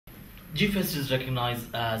GFEST is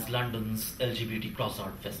recognized as London's LGBT cross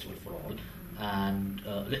art festival for all, and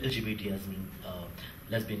LGBT as in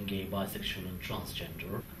lesbian, gay, bisexual, and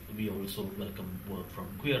transgender. We also welcome work from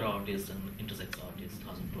queer artists and intersex artists.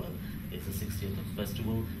 2012 is the 60th of the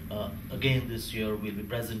festival. Again, this year we'll be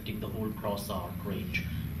presenting the whole cross art range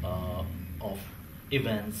of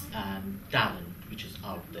events and talent which is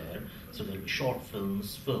out there. So there'll be short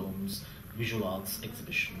films, visual arts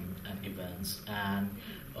exhibition and events, and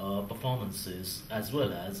performances, as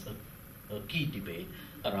well as a key debate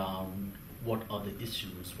around what are the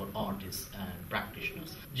issues for artists and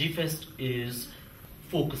practitioners. GFEST is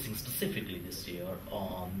focusing specifically this year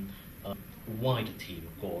on a wider theme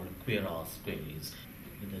called Queer Arts Queries.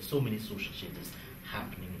 There's so many social changes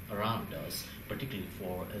happening around us, particularly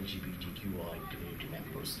for LGBTQI community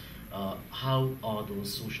members. How are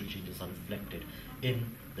those social changes are reflected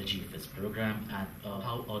in the GFEST program, and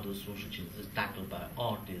how are those social changes tackled by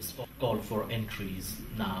artists? Call for entries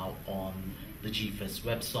now on the GFEST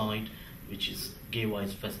website, which is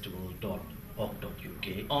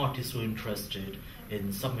gaywise.festival.org.uk. Artists who are interested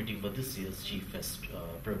in submitting for this year's GFEST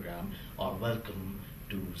program are welcome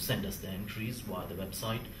to send us their entries via the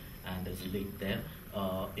website, and there's a link there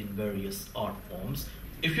in various art forms.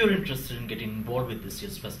 If you're interested in getting involved with this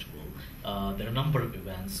year's festival, there are a number of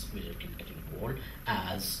events which you can get involved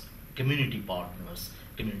as community partners,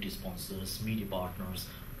 community sponsors, media partners,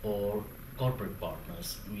 or corporate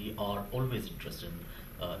partners. We are always interested in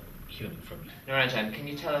hearing from you. Naranjan, can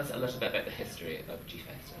you tell us a little bit about the history of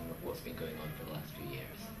GFEST and what's been going on for the last few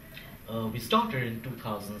years? We started in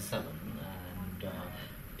 2007, and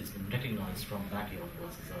it's been recognized from that year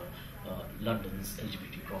onwards as London's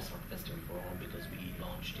LGBT Cross Art Festival for all, because we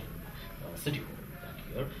launched in City Hall that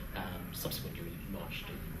year, and subsequently we launched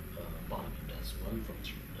in Parliament as well for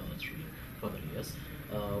three further years.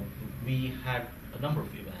 We had a number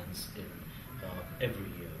of events in every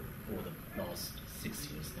year over the last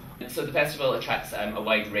 6 years now. So the festival attracts a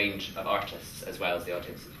wide range of artists as well as the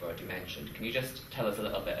audiences you've already mentioned. Can you just tell us a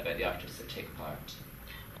little bit about the artists that take part?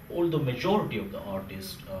 Although majority of the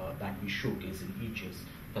artists that we showcase in each year's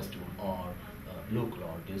festival are local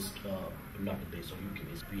artists, London-based or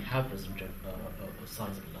UK-based, we have presented a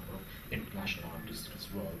sizable number of international artists as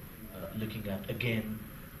well, looking at, again,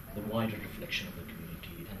 the wider reflection of the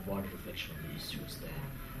community and wider reflection of the issues there,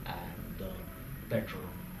 and the better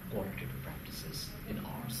qualitative practices in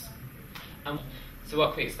arts. So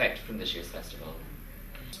what can we expect from this year's festival?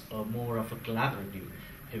 More of a collaborative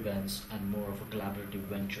events and more of a collaborative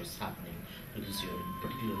ventures happening this year, in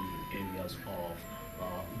particularly areas of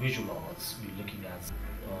visual arts. We're looking at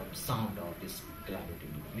sound artists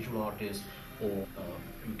collaborating with visual artists, or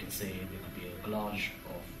you can say there could be a collage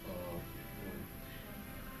of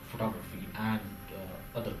photography and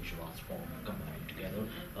other visual arts form combined together.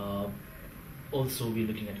 Also, we're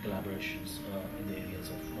looking at collaborations in the areas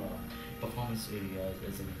of performance areas,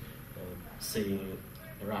 as in, say,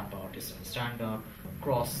 rap artists and stand-up,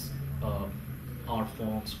 cross art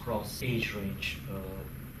forms, cross age range,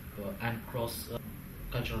 and cross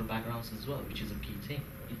cultural backgrounds as well, which is a key thing.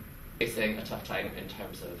 Facing a tough time in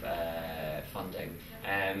terms of funding.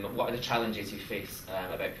 What are the challenges you face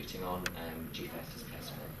about putting on GFEST as a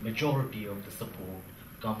festival? Majority of the support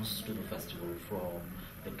comes to the festival from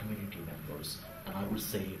the community members, and I would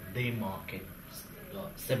say they market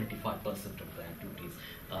 75% of the activities.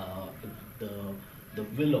 The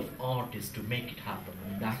will of artists to make it happen,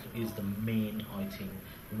 and that is the main, I think,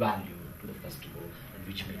 value to the festival, and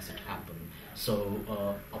which makes it happen. So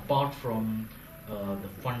apart from the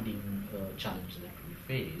funding challenge that we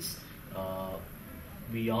face,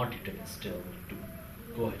 we are determined still to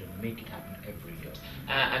go ahead and make it happen every year.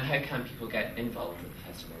 And how can people get involved with the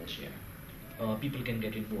festival this year? People can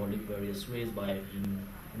get involved in various ways, by being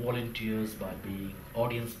volunteers, by being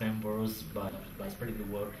audience members, by spreading the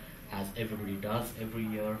word as everybody does every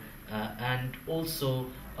year, and also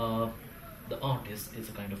the artist is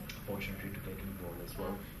a kind of opportunity to get involved as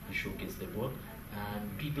well, to showcase their work.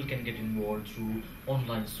 And people can get involved through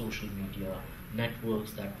online social media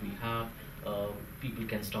networks that we have. People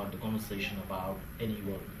can start the conversation about any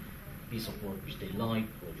work, piece of work which they like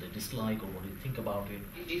or they dislike, or what they think about it.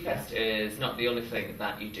 GFEST is not the only thing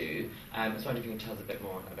that you do. I was wondering if you can tell us a bit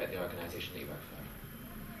more about the organisation that you work for.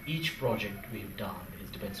 Each project we've done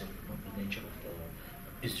depends on the nature of the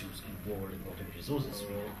issues involved in whatever resources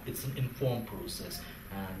we have. It's an informed process,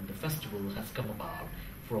 and the festival has come about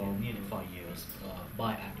from nearly 5 years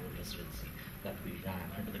biannual residency that we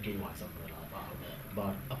ran under the Gaywise umbrella.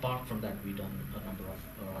 But apart from that, we've done a number of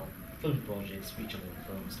film projects, feature-length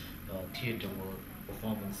films, theatre work,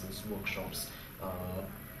 performances, workshops,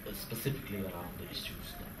 specifically around the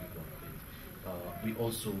issues that we work with. We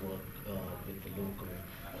also work with the local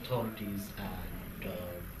authorities and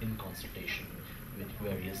in consultation with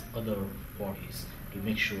various other bodies to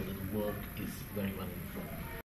make sure that the work is very well informed.